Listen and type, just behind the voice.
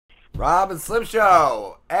Rob and Slim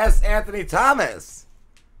Show. S. Anthony Thomas.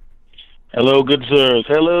 Hello, good sirs.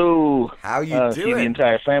 Hello. How you doing? doing? The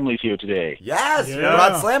entire family's here today. Yes, we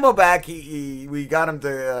brought Slammo back. We got him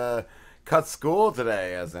to cut school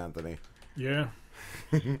today, S. Anthony. Yeah.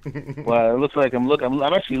 Well, it looks like I'm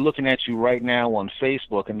actually looking at you right now on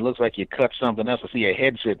Facebook, and it looks like you cut something else. I see a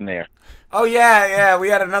head sitting there. Oh yeah. We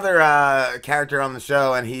had another character on the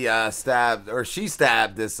show, and he she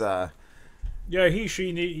stabbed this. Yeah,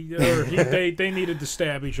 they needed to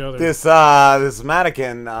stab each other. This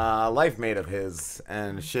mannequin life mate of his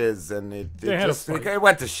and shiz, and it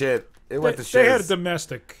went to shit. It went to shit. They had a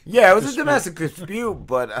domestic. Yeah, it was a domestic dispute,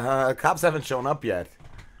 but cops haven't shown up yet.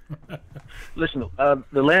 Listen,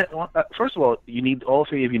 first of all, all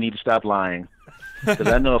three of you need to stop lying. Because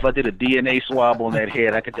I know if I did a DNA swab on that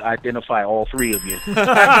head, I could identify all three of you.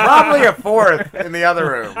 Probably a fourth in the other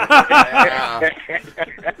room.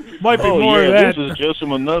 Might be more of that. This is just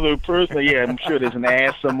from another person. Yeah, I'm sure there's an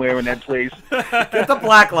ass somewhere in that place. Get the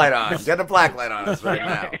black light on. Get the black light on us right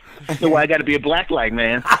now. So I got to be a black light,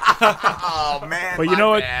 man. Oh, man. But you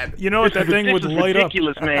know what? You know what? That thing would light up.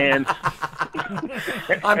 Ridiculous, man.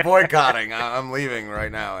 I'm boycotting. I'm leaving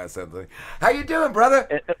right now, essentially. How you doing,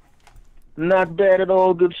 brother? Not bad at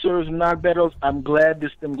all, good sirs. Not bad at all. I'm glad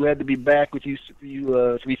to be back with you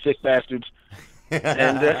three sick bastards.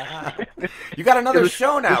 And you got another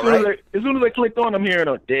show now, right? As soon as I clicked on, I'm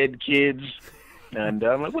hearing dead kids, and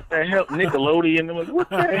I'm like, what the hell, Nickelodeon? I'm like, what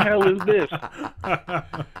the hell is this?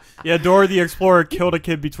 Yeah, Dora the Explorer killed a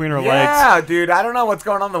kid between her legs. Yeah, dude. I don't know what's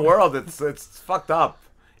going on in the world. It's fucked up.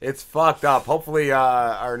 It's fucked up. Hopefully,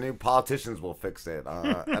 our new politicians will fix it.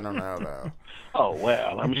 I don't know though. Oh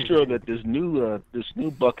well, I'm sure that this new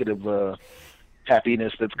bucket of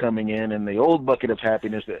happiness that's coming in, and the old bucket of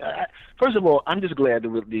happiness. First of all, I'm just glad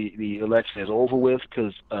that the election is over with,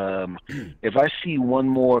 because if I see one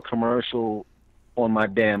more commercial on my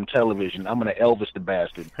damn television, I'm gonna Elvis the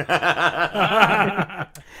bastard.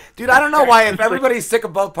 Dude, I don't know why. If everybody's sick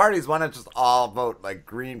of both parties, why not just all vote like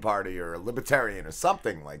Green Party or Libertarian or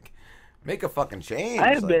something? Like, make a fucking change.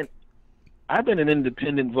 I've been an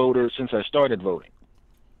independent voter since I started voting.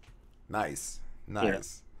 Nice. Yeah.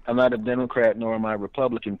 I'm not a Democrat nor am I a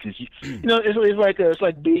Republican, because it's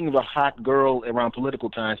like being the hot girl around political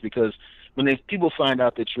times, because when people find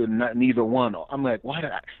out that you're not neither one, I'm like, why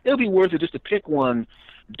did I? It'll be worth it just to pick one,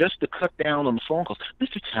 just to cut down on the phone calls.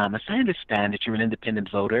 Mr. Thomas, I understand that you're an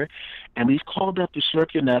independent voter, and we've called up to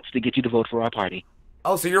slurp your nuts to get you to vote for our party.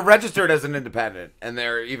 Oh, so you're registered as an independent, and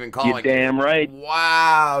they're even calling you. Damn right.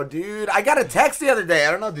 Wow, dude. I got a text the other day.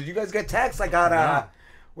 I don't know. Did you guys get texts? I got,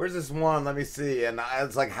 where's this one? Let me see. And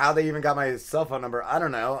it's like how they even got my cell phone number. I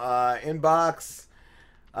don't know. Inbox.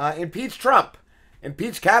 Impeach Trump.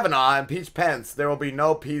 Impeach Kavanaugh. Impeach Pence. There will be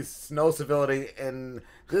no peace, no civility in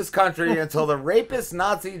this country until the rapist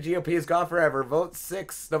Nazi GOP is gone forever. Vote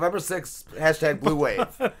November 6th, hashtag Blue Wave.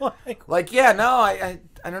 Like, yeah, no, I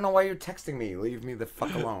don't know why you're texting me. Leave me the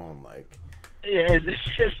fuck alone. Like, yeah, it's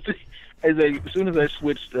just as soon as I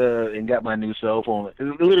switched and got my new cell phone,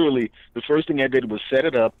 literally the first thing I did was set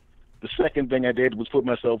it up. The second thing I did was put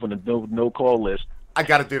myself on a no call list. I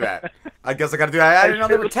got to do that. I guess I got to do that. I didn't know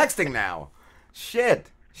they were texting now. Shit.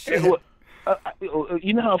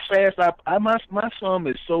 You know how fast my thumb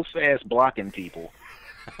is so fast blocking people.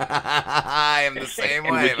 I am the same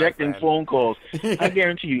and way. Rejecting phone calls. I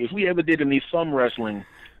guarantee you, if we ever did any thumb wrestling,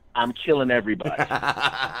 I'm killing everybody.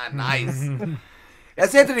 Nice.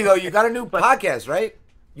 Yes, Anthony, though, you got a new podcast, right?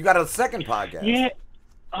 You got a second podcast. Yeah.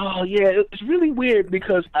 Oh yeah, it's really weird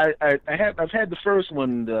because I've had the first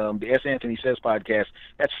one, the S. Anthony Says podcast.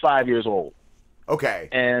 That's 5 years old. Okay.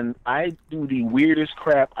 And I do the weirdest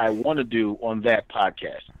crap I want to do on that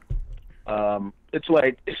podcast. It's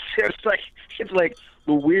like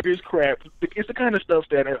the weirdest crap. It's the kind of stuff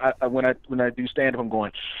that when I do stand up, I'm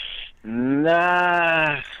going,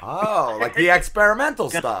 nah. Oh, like the experimental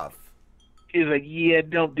stuff. He's like, yeah,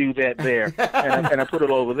 don't do that there, and I put it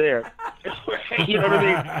over there. You know what I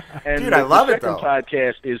mean? And dude, I love it though. The second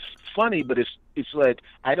podcast is funny, but it's like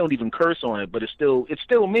I don't even curse on it, but it's still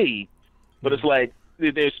me. But it's like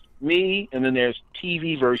there's me, and then there's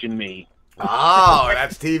TV version me. Oh,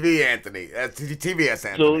 that's TV Anthony. That's TVS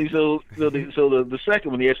Anthony. So the second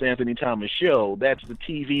one, the S. Anthony Thomas Show, that's the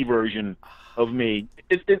TV version of me.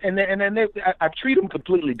 And then I treat them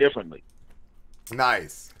completely differently.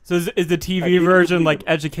 Nice. So is the TV version like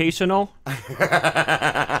educational?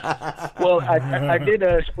 Well, I did.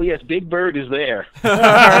 Well, yes, Big Bird is there.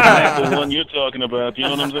 That's the one you're talking about. You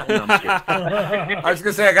know what I'm saying? No, I'm kidding. I was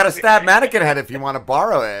gonna say I got a stab mannequin head if you want to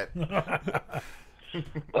borrow it.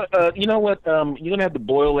 You know what? You're gonna have to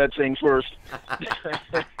boil that thing first.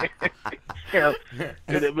 But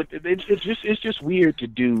it's just weird to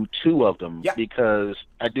do two of them because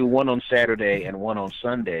I do one on Saturday and one on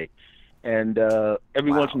Sunday, and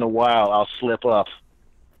every once in a while I'll slip up,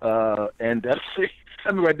 and that's. I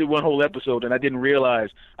remember I did one whole episode and I didn't realize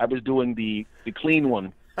I was doing the clean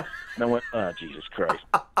one. And I went, oh, Jesus Christ.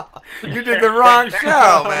 You did the wrong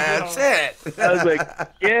show, man. Shit. I was like,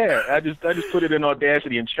 yeah, I just put it in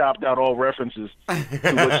Audacity and chopped out all references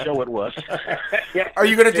to what show it was. Are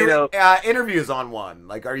you going to do interviews on one?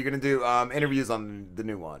 Like, are you going to do interviews on the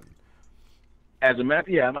new one? As a matter,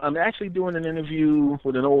 yeah, I'm actually doing an interview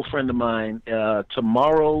with an old friend of mine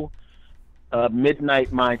tomorrow.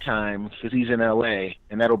 Midnight my time because he's in LA,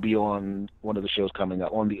 and that'll be on one of the shows coming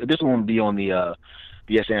up. This one will be on the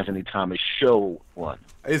S. Anthony Thomas show one.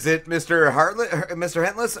 Is it Mr.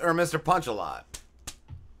 Hintless, or Mr. Punch-A-Lot?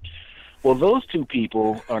 Well, those two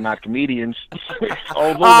people are not comedians.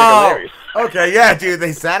 Although they're hilarious. Okay, yeah, dude,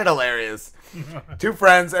 they sounded hilarious. Two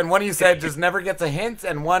friends, and one you said just never gets a hint,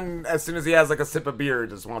 and one, as soon as he has like a sip of beer,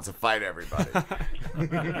 just wants to fight everybody.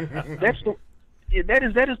 That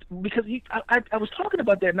is because I was talking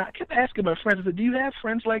about that, and I kept asking my friends. I said, "Do you have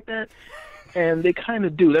friends like that?" And they kind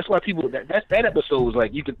of do. That's why people that episode was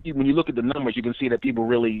like when you look at the numbers, you can see that people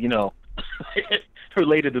really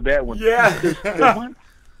related to that one. Yeah,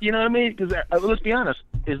 you know what I mean? Because let's be honest,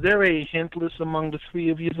 is there a Hintless among the three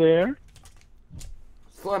of you there?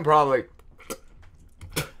 Slim, probably.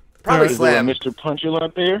 Is there a Slim. Mr.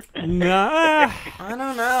 Punch-A-Lot there? Nah. I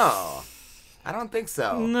don't know. I don't think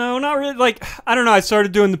so. No, not really. Like, I don't know. I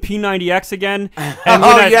started doing the P90X again. And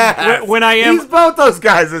when I am, he's both those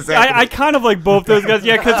guys. I kind of like both those guys.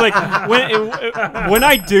 Yeah, because like when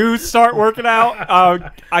I do start working out,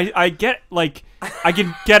 I get like I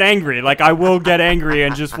can get angry. Like I will get angry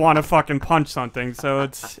and just want to fucking punch something. So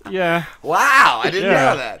it's Wow, I didn't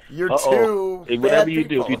know that. You're too. Hey, whatever you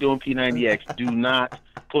do, if you're doing P90X, do not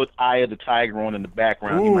put Eye of the Tiger on in the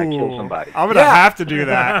background. You might kill somebody. I'm gonna have to do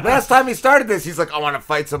that. Last time he started this, he's like, I want to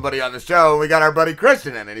fight somebody on the show. We got our buddy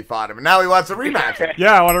Christian in, and he fought him. And now he wants a rematch.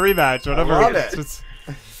 Yeah, I want a rematch. Whatever. I love it.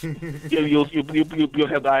 You'll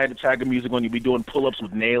have the Eye of the Tiger music on. You'll be doing pull-ups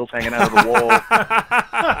with nails hanging out of the wall.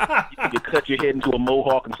 You cut your head into a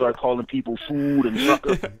mohawk and start calling people food and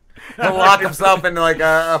sucker. He'll lock himself into like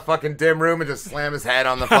a fucking dim room and just slam his head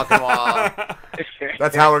on the fucking wall.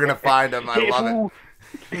 That's how we're gonna find him. I love it.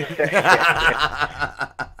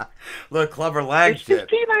 Look, clever lag shit.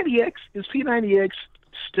 Is P90X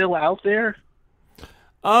still out there?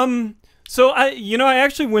 So I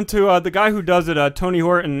actually went to the guy who does it, Tony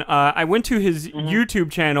Horton. I went to his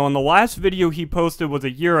YouTube channel, and the last video he posted was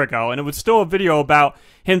a year ago, and it was still a video about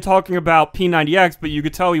him talking about P90X, but you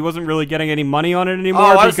could tell he wasn't really getting any money on it anymore.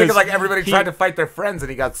 Oh, I was thinking like everybody tried to fight their friends,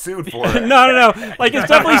 and he got sued for it. No. Like it's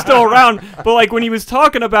definitely still around, but like when he was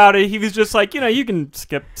talking about it, he was just like, you can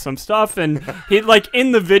skip some stuff, and he like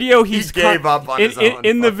in the video he gave up on his own.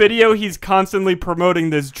 In the video, he's constantly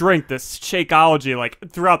promoting this drink, this Shakeology, like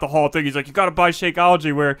throughout the whole thing. He's like, you gotta buy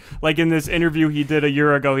Shakeology. Where like in this interview he did a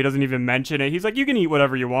year ago, he doesn't even mention it. He's like, you can eat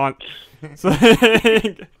whatever you want. So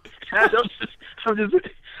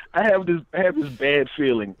I have this bad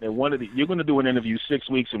feeling that you're going to do an interview 6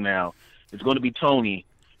 weeks from now. It's going to be Tony.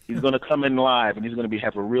 He's going to come in live, and he's going to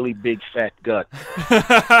have a really big fat gut.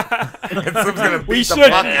 we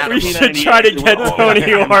should try to get Tony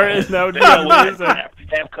Horton. That would be amazing.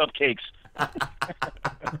 Have cupcakes.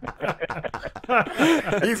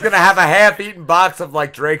 He's gonna have a half-eaten box of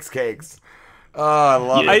like Drake's cakes. Oh, I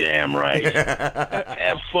love it. Damn right.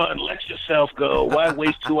 Have fun. Let yourself go. Why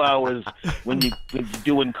waste 2 hours when you're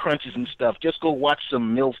doing crunches and stuff? Just go watch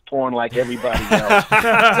some MILF porn like everybody else.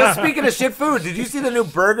 Just speaking of shit food, did you see the new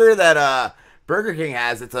burger that Burger King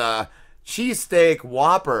has? It's a cheesesteak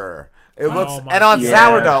Whopper. It looks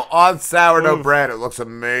on sourdough bread. It looks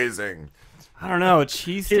amazing. I don't know, a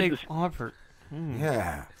cheesesteak Whopper.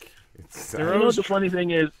 Yeah. You know what the funny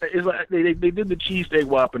thing is like they did the cheesesteak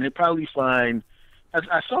Whopper, and they probably find.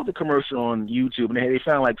 I saw the commercial on YouTube, and they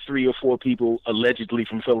found like 3 or 4 people allegedly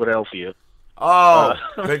from Philadelphia. Oh,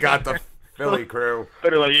 they got the Philly crew.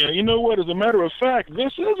 But they're like, yeah, you know what? As a matter of fact,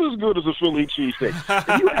 this is as good as a Philly cheesesteak.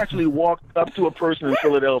 If you actually walked up to a person in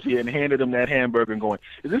Philadelphia and handed them that hamburger and going,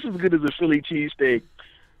 is this as good as a Philly cheesesteak?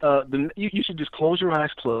 You should just close your eyes,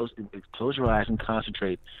 close your eyes and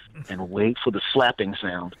concentrate and wait for the slapping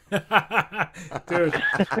sound. Dude,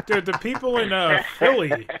 the people in Philly,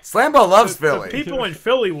 Slambo loves Philly. The people in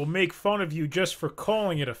Philly will make fun of you just for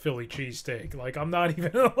calling it a Philly cheesesteak. Like I'm not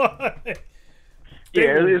even lying.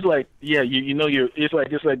 It's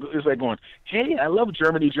like it's like going, hey, I love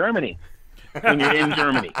Germany. when you're in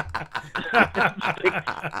Germany.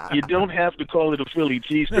 You don't have to call it a Philly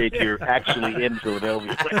cheesesteak. You're actually in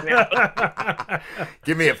Philadelphia right now.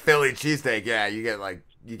 Give me a Philly cheesesteak. Yeah, you get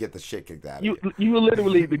the shit kicked out of you. You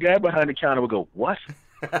literally, the guy behind the counter would go, "What?"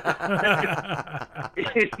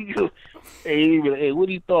 Hey, what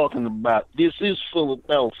are you talking about? This is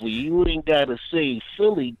Philadelphia. You ain't gotta say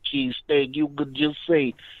Philly cheesesteak. You could just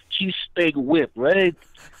say cheesesteak whip, right?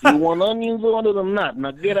 You want onions on it or not?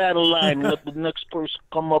 Now get out of line and let the next person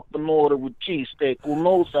come up and order with cheesesteak who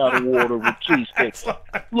knows how to order with cheesesteak.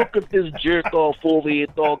 Look at this jerk off over here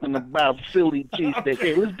talking about Philly cheesesteak.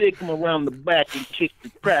 Hey, let's take him around the back and kick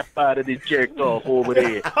the crap out of this jerk off over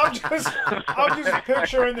there. I'm just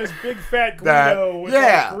picturing this big fat Guido with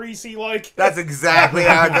like greasy like. That's exactly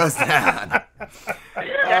how it goes down.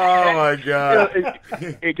 Oh my god!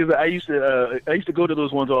 Because I used to go to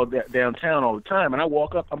those ones all downtown all the time, and I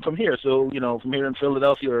walk up. I'm from here, so from here in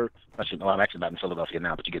Philadelphia. Or I'm actually not in Philadelphia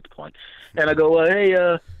now, but you get the point. And I go,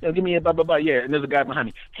 hey, give me a blah blah blah. Yeah, and there's a guy behind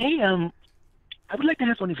me. Hey, I would like to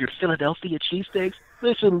have one of your Philadelphia cheesesteaks.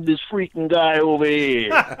 Listen to this freaking guy over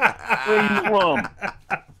here. Where you from?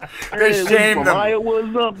 They shame them. Iowa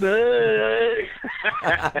or something.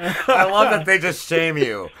 I love that they just shame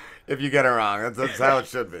you if you get it wrong. That's how it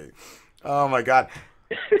should be. Oh my god!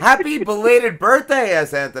 Happy belated birthday,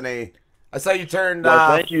 S. Anthony. I saw you turned.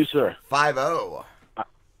 Well, thank you, sir. 50.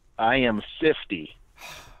 I am 50.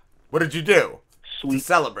 What did you do to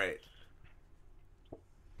celebrate?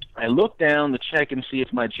 I looked down to check and see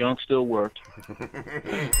if my junk still worked.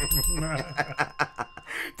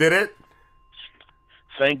 Did it?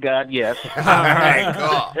 Thank God, yes. All right,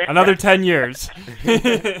 cool. Another 10 years.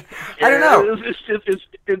 I don't know.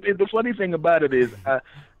 The funny thing about it is,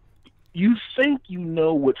 you think you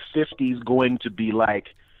know what 50 is going to be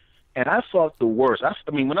like, and I thought the worst. I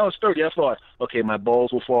mean, when I was 30, I thought, okay, my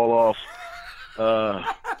balls will fall off.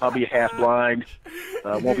 I'll be half blind.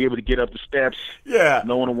 Won't be able to get up the steps. Yeah.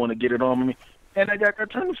 No one will want to get it on me. And I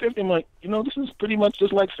turned to 50. I'm like, this is pretty much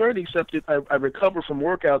just like 30, except that I recover from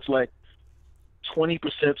workouts like 20%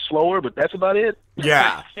 slower, but that's about it.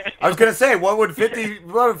 Yeah. I was gonna say, what would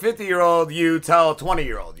 50-year-old you tell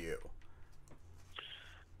 20-year-old you?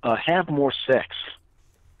 Have more sex.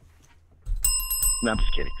 No, I'm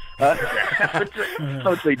just kidding. I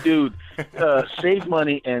would say, dude, save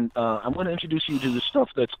money, and I'm going to introduce you to the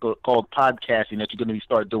stuff that's called podcasting that you're going to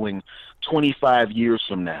start doing 25 years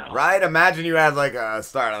from now. Right? Imagine you had like a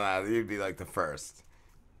start on that. You'd be like the first.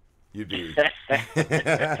 You'd be.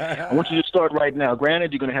 I want you to start right now.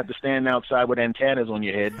 Granted, you're going to have to stand outside with antennas on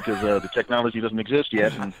your head because the technology doesn't exist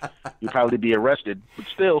yet, and you'll probably be arrested. But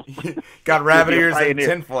still. Got rabbit ears and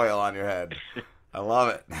tinfoil on your head. I love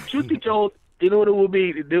it. Truth be told, you know what it will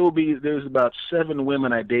be? There's about 7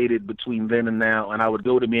 women I dated between then and now, and I would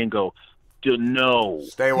go to me and go, no.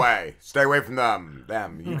 Stay away from them.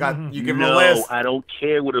 You give them a No, list. I don't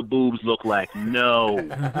care what her boobs look like. No.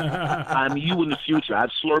 I'm you in the future. I've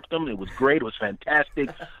slurped them. It was great. It was fantastic.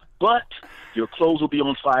 But your clothes will be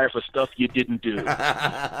on fire for stuff you didn't do.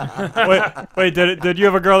 Wait, did you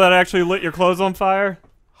have a girl that actually lit your clothes on fire?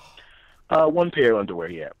 1 pair of underwear,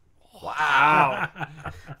 yeah. Wow.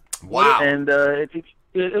 Wow. And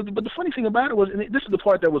but the funny thing about it was, and this is the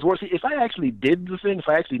part that was worse. If I actually did the thing, if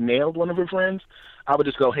I actually nailed one of her friends, I would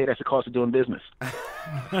just go, "Hey, that's the cost of doing business."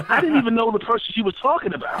 I didn't even know the person she was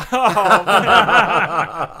talking about.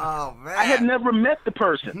 Oh man! I had never met the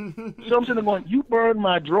person, so I'm sitting there going, "You burned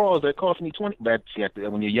my drawers that cost me 20." But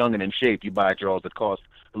when you're young and in shape, you buy drawers that cost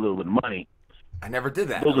a little bit of money. I never did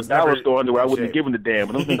that. Those are dollar store underwear. I wouldn't have given a damn.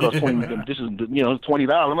 But those things cost $20. This is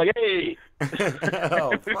 $20. I'm like, hey.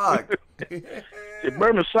 Oh fuck! It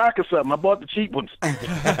burned a sock or something. I bought the cheap ones.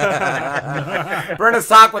 Burn a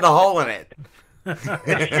sock with a hole in it.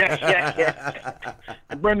 Yeah.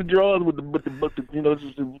 I burn the drawers with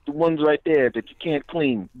the ones right there that you can't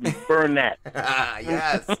clean. You burn that.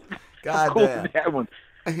 Yes. God cool damn. That one.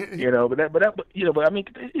 But I mean,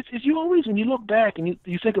 it's you always, when you look back and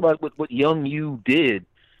you think about what young you did,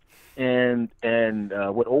 and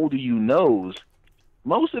what older you knows,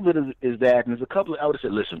 most of it is that, and there's a couple. I would have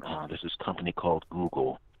said, listen, there's this company called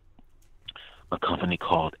Google, a company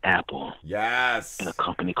called Apple, yes, and a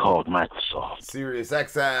company called Microsoft, Sirius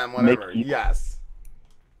XM, whatever. Yes.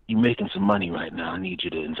 You're making some money right now. I need you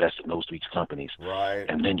to invest in those 3 companies. Right.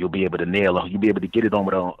 And then you'll be able to nail it. You'll be able to get it on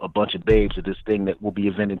with a bunch of babes of this thing that will be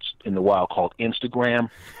invented in the wild called Instagram.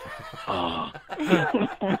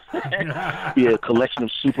 Be a collection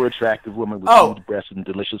of super attractive women with huge breasts and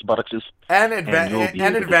delicious buttocks. And invent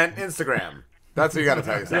Instagram. That's what you got to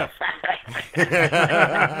tell yourself.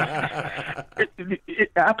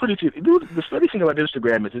 I put it to you. Dude, the funny thing about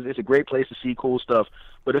Instagram is it's a great place to see cool stuff.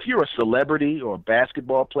 But if you're a celebrity or a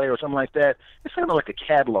basketball player or something like that, it's kind of like a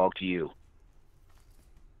catalog to you.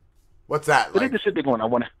 What's that? But they just sit there going, I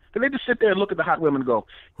want to. They just sit there and look at the hot women and go,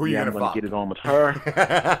 Who are you I'm gonna going fuck? to get it on with her.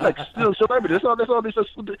 Like, still celebrity. That's all this.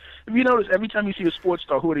 If you notice, every time you see a sports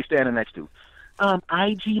star, who are they standing next to?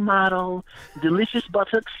 IG model, delicious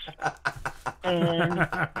buttocks, and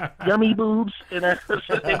yummy boobs. And that's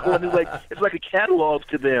what they go, it's like a catalog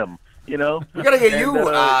to them, you know? We got to get you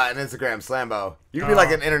an Instagram, Slambo. You can be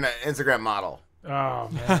like an internet Instagram model. Oh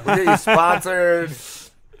man. We'll get you sponsored.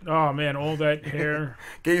 Oh man, all that hair.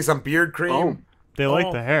 Get you some beard cream. Oh. They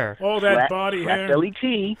like the hair. All that body Black hair. belly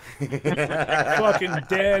tea. Fucking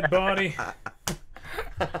dead body.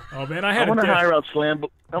 Oh man, I had I'm gonna a dead... hire out Slambo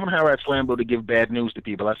to give bad news to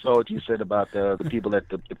people. I saw what you said about the people at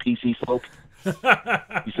the PC folk. You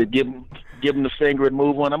said give them the finger and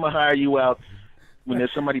move on. I'm gonna hire you out when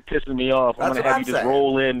there's somebody pissing me off. I'm gonna have you just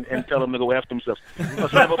roll in and tell them to go F themselves.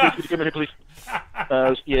 Slambo, please come in here, please.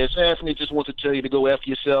 Yes, Anthony just wants to tell you to go F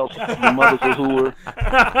yourself. Your mother's a hooer.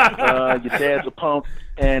 Your dad's a punk.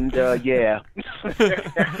 And, yeah.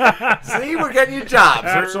 See, we're getting you jobs.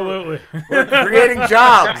 Absolutely. We're creating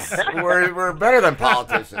jobs. We're better than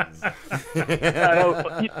politicians.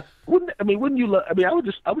 Wouldn't you love, I would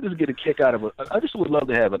just get a kick out of it. I just would love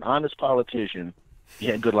to have an honest politician.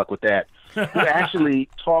 Yeah, good luck with that. Who actually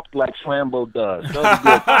talked like Slambo does. That would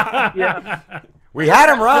be good. Yeah. We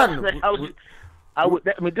had him run.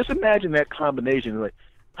 Just imagine that combination. Like,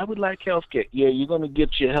 I would like health care. Yeah, you're going to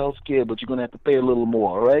get your health care, but you're going to have to pay a little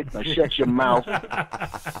more, all right? Now shut your mouth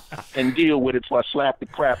and deal with it before I slap the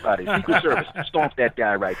crap out of you. Secret Service, stomp that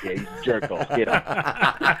guy right there. He's a jerk off. Get him.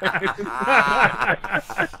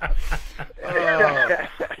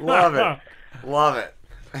 Love it. Love it.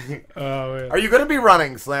 Oh, man. Are you going to be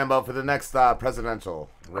running, Slambo, for the next presidential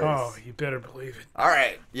race? Oh, you better believe it. All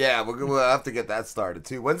right. Yeah, we'll have to get that started,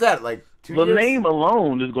 too. When's that, like 2 The years? name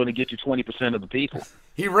alone is going to get you 20% of the people.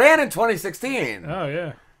 He ran in 2016. Oh,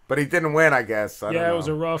 yeah. But he didn't win, I guess. I don't know. It was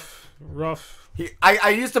a rough. I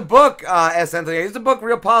used to book, S. Anthony, I used to book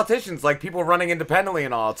real politicians, like people running independently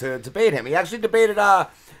and all, to debate him. He actually debated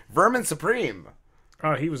Vermin Supreme.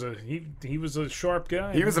 Oh, he was a sharp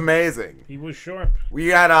guy. He was amazing. He was sharp. We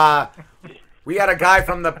had a guy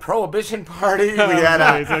from the Prohibition Party. We had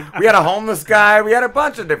a homeless guy. We had a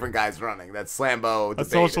bunch of different guys running. That Slambo debated. A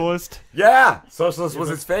socialist? Yeah, socialist was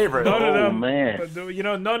his favorite. None of them, man. But,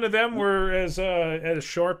 none of them were as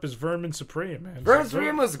sharp as Vermin Supreme, man. Vermin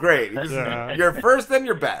Supreme was great. He was your first and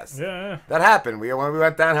your best. Yeah. That happened. We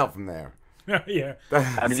went downhill from there. Yeah.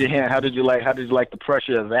 How did you like the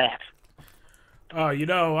pressure of that? Oh,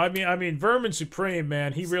 I mean, Vermin Supreme,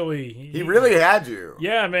 man. He really had you.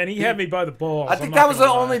 Yeah, man. He had me by the balls. I think that was the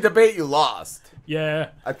only debate you lost. Yeah.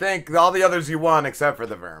 I think all the others you won except for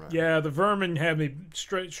the Vermin. Yeah, the Vermin had me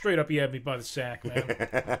straight up. He had me by the sack, man.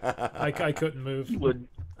 I couldn't move.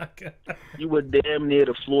 You were damn near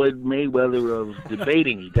the Floyd Mayweather of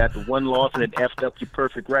debating. You got the one loss and it effed up your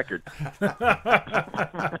perfect record.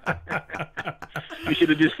 You should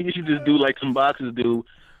just do like some boxers do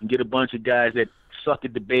and get a bunch of guys that suck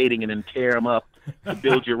at debating and then tear them up to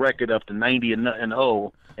build your record up to 90 and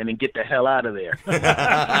 0 and then get the hell out of there.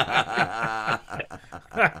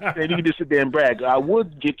 And you can just sit there and brag. I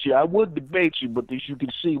would debate you, but as you can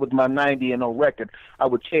see with my 90 and 0 record, I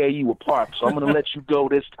would tear you apart. So I'm going to let you go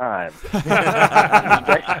this time.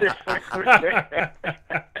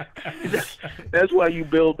 That's why you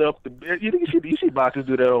build up the. You see boxers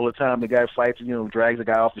do that all the time. The guy fights, drags a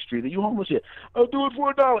guy off the street. Are you homeless yet? I'll do it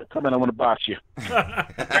for $1. Come on, I want to box you.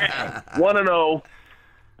 1-0.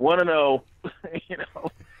 1-0.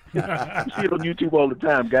 You see it on YouTube all the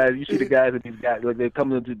time, guys. You see the guys that these guys like they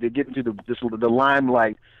get into the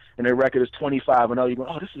limelight, and their record is 25-0. You go,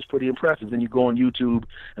 oh, this is pretty impressive. Then you go on YouTube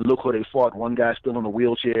and look who they fought. One guy's still in a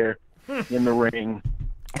wheelchair in the ring,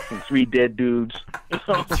 and 3 dead dudes. 3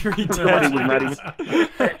 dead Somebody was not even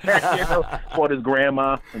fought his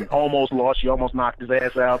grandma and almost lost. She almost knocked his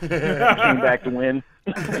ass out. Came back to win.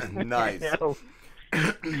 Nice.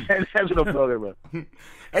 And that's what I'm talking about.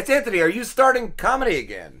 It's Anthony. Are you starting comedy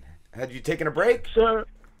again? Had you taken a break? Sir,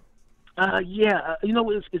 yeah.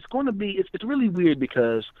 It's going to be. It's really weird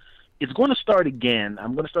because it's going to start again.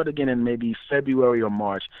 I'm going to start again in maybe February or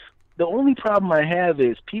March. The only problem I have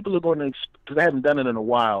is people are going to, because I haven't done it in a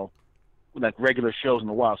while, like regular shows in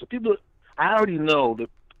a while. So I already know that,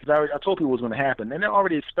 because I told people it was going to happen, and they're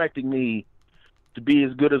already expecting me to be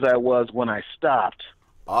as good as I was when I stopped.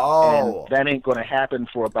 Oh. And that ain't going to happen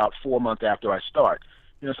for about 4 months after I start.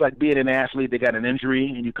 You know, it's like being an athlete. They got an injury,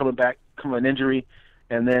 and you coming back from an injury,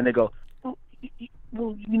 and then they go, well,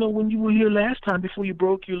 you know, when you were here last time before you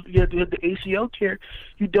broke you had the ACL tear,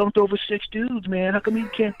 you dunked over 6 dudes, man. How come you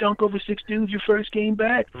can't dunk over 6 dudes your first game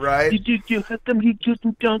back? Right. How come you just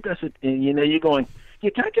dunk? I said, and, you know, you're going,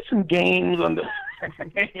 yeah, can I get some games under,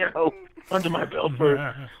 under my belt first?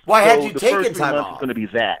 Why had you the taken first 3 time months off? is going to be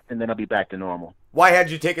that, and then I'll be back to normal. Why had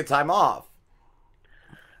you taken time off?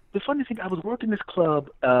 The funny thing, I was working this club,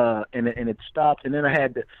 and it stopped, and then I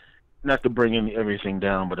had to, not to bring everything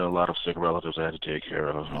down, but a lot of sick relatives I had to take care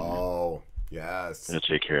of. Oh, yes. I had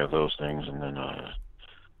to take care of those things, and then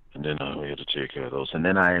we had to take care of those, and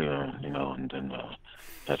then I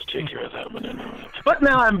had to take care of that. But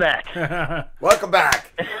now I'm back. Welcome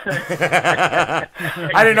back. I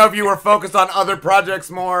didn't know if you were focused on other projects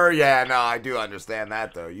more. Yeah, no, I do understand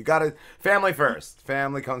that though. You got to family first.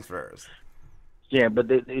 Family comes first. Yeah, but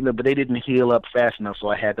they didn't heal up fast enough, so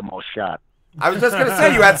I had them all shot. I was just gonna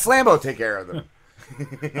say you had Slambo take care of them.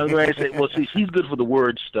 I was going to say, well, see, he's good for the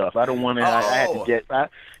word stuff. I don't want to. I had to get. I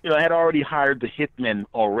had already hired the hitmen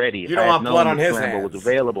already. You don't want blood on his hands. Was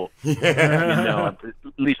available. Yeah. At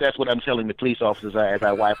least that's what I'm telling the police officers as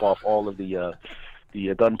I wipe off all of the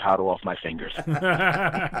gunpowder off my fingers.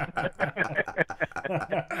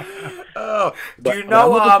 Oh, but I'm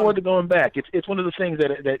looking forward to going back. It's one of the things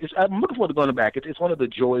I'm looking forward to going back. It's one of the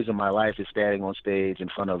joys of my life is standing on stage in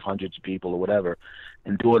front of hundreds of people or whatever,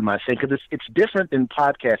 and doing my thing. Because it's different than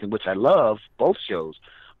podcasting, which I love both shows.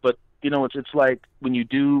 But it's like when you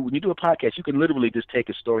do a podcast, you can literally just take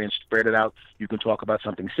a story and spread it out. You can talk about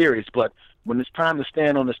something serious. But when it's time to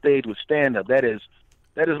stand on the stage with stand up, that is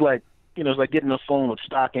like. It's like getting a phone with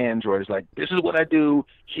stock Android. It's like, this is what I do.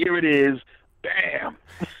 Here it is. Bam.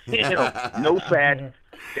 No fat.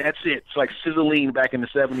 That's it. It's like Sizzling back in the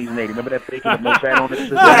 70s and 80s. Remember that bacon with no fat on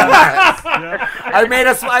it? I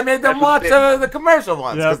made them watch the commercial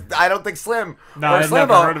ones because I don't think Slim or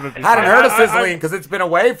Slimbo hadn't heard of Sizzling because it's been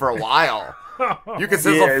away for a while. You can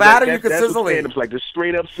sizzle fat or you can sizzle lean. It's like just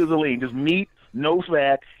straight up Sizzling. Just meat, no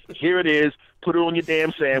fat. Here it is. Put it on your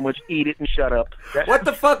damn sandwich, eat it, and shut up. What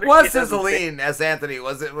the fuck was Sizzling, S. Anthony?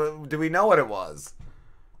 Was it? Do we know what it was?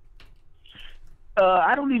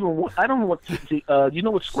 I don't know what. You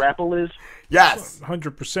know what Scrapple is? Yes.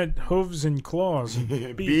 100% hooves and claws.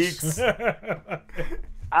 And beaks.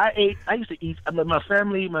 I used to eat. My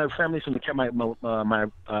family's from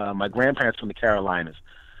my grandparents from the Carolinas.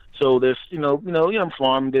 So there's I'm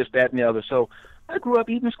farm this, that, and the other. So I grew up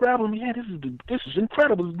eating Scrabble. And yeah, this is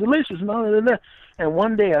incredible. It's delicious and all that. And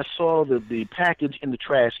one day I saw the package in the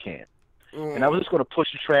trash can. And I was just going to push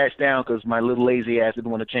the trash down because my little lazy ass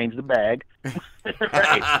didn't want to change the bag.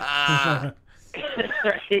 Right? I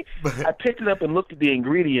picked it up and looked at the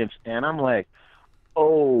ingredients, and I'm like,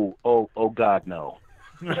 oh God, no.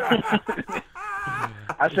 I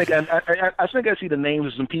think I see the names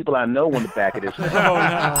of some people I know on the back of this. Oh, no.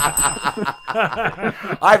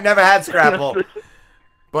 I've never had Scrapple.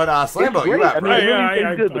 But Slambo, you have, right?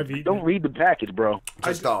 It's good, but don't read the package, bro.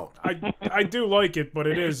 Just don't. I do like it, but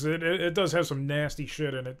it does have some nasty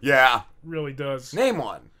shit in it. Yeah. It really does. Name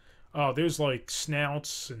one. Oh, there's like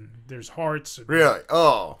snouts and there's hearts. And really?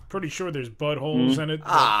 Oh. Pretty sure there's buttholes in it.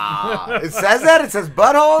 It says that? It says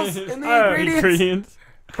buttholes in the ingredients?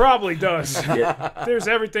 Probably does. Yeah. There's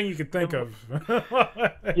everything you could think of.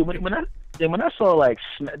 When I saw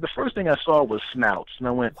the first thing I saw was snouts, and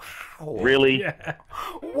I went, wow. Really? Yeah.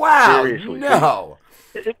 Wow. Seriously. No.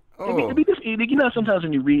 Sometimes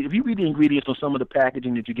when if you read the ingredients on some of the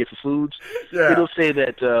packaging that you get for foods, yeah. it'll say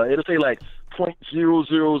like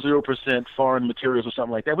 0.000% foreign materials or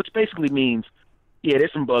something like that, which basically means, yeah,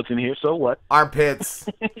 there's some bugs in here. So what? Armpits.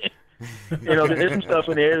 There's some stuff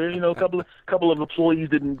in there. A couple of employees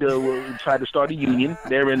didn't try to start a union.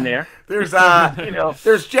 They're in there. There's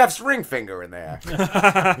there's Jeff's ring finger in there.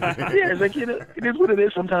 Yeah, it's like it is what it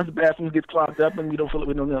is. Sometimes the bathrooms get clogged up and we don't feel it.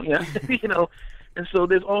 We don't know. Yeah, And so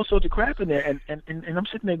there's all sorts of crap in there. And I'm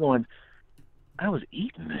sitting there going, I was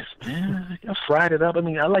eating this, man. I fried it up. I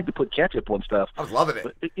mean, I like to put ketchup on stuff. I was loving it.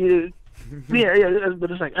 But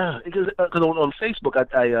but it's like because on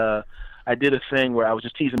Facebook I did a thing where I was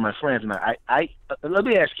just teasing my friends, and I let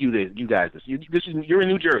me ask you this, you guys. You're in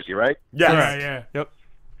New Jersey, right? Yes. Yeah. Yep.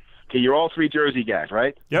 Okay, you're all 3 Jersey guys,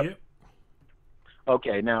 right? Yep.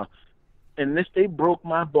 Okay, now, and they broke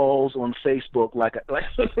my balls on Facebook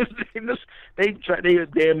they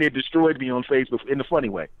damn near destroyed me on Facebook in a funny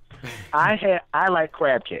way. I like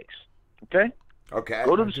crab cakes. Okay. Okay.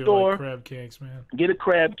 Go to the store. Like crab cakes, man. Get a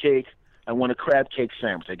crab cake. I want a crab cake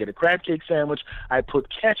sandwich. I get a crab cake sandwich. I put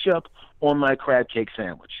ketchup on my crab cake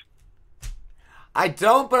sandwich. I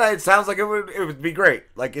don't, but it sounds like it would be great.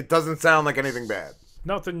 Like, it doesn't sound like anything bad.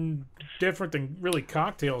 Nothing different than really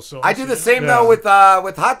cocktail sauce. I do the same though with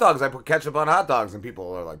hot dogs. I put ketchup on hot dogs, and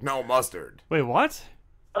people are like, "No mustard." Wait, what?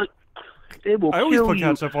 It will I always kill put you.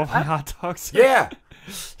 ketchup on my hot dogs. Yeah.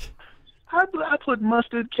 I put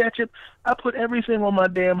mustard, ketchup. I put everything on my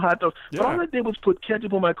damn hot dog. Yeah. But all I did was put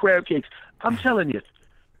ketchup on my crab cakes. I'm telling you,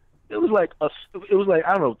 it was like I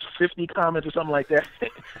don't know, 50 comments or something like that.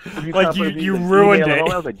 Like you ruined it.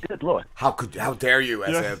 I was like, good lord, How dare you,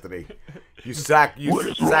 S. Yeah. Anthony? You what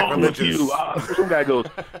is wrong with sacrilegious. you? Some guy goes,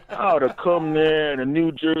 I ought to come there in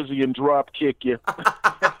New Jersey and drop kick you.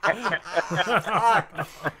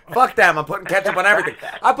 Fuck them. I'm putting ketchup on everything.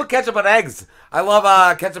 I put ketchup on eggs. I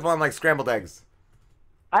love ketchup on like scrambled eggs.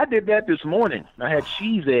 I did that this morning. I had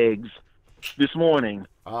cheese eggs this morning.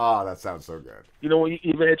 Oh, that sounds so good. You know when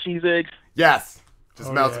you ever had cheese eggs? Yes.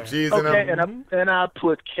 Just melt yeah. some cheese in Okay, them. and I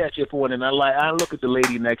put ketchup on it, and I look at the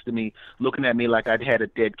lady next to me, looking at me like I'd had a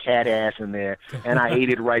dead cat ass in there, and I ate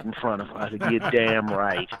it right in front of her. I said, "You're damn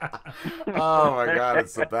right." Oh my god,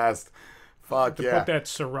 it's the best. Fuck To yeah. put that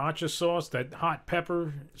sriracha sauce, that hot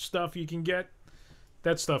pepper stuff you can get,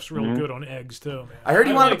 that stuff's real good on eggs too, man. I heard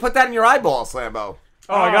you wanted to put that in your eyeball, Slambo.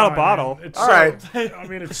 Oh, I got a man, bottle. It's All so, right. I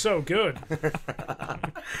mean, it's so good.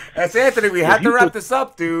 S. Anthony, we had to wrap this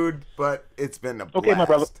up, dude, but it's been a blast. Okay, my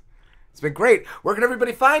brother. It's been great. Where can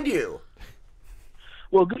everybody find you?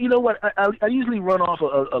 Well, you know what? I usually run off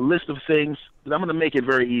a list of things, but I'm going to make it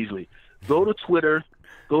very easily. Go to Twitter.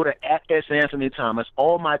 Go to @SAnthonyThomas.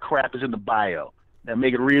 All my crap is in the bio. Now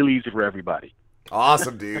make it real easy for everybody.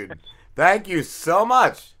 Awesome, dude. Thank you so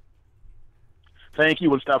much. Thank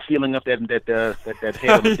you, and stop feeling up that head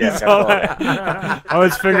on the You desk. saw that? I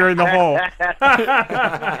was fingering the hole.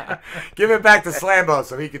 Give it back to Slambo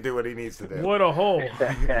so he can do what he needs to do. What a hole.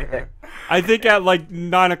 I think at like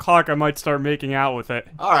 9 o'clock I might start making out with it.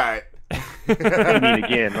 All right. I mean,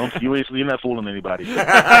 again, you're not fooling anybody.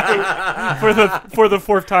 for the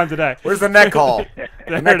fourth time today. Where's the neck hole?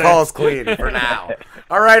 The neck it hole is clean for now.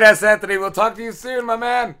 All right, S. Anthony. We'll talk to you soon, my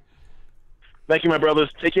man. Thank you, my brothers.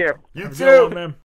 Take care. You Have a good too. one, man.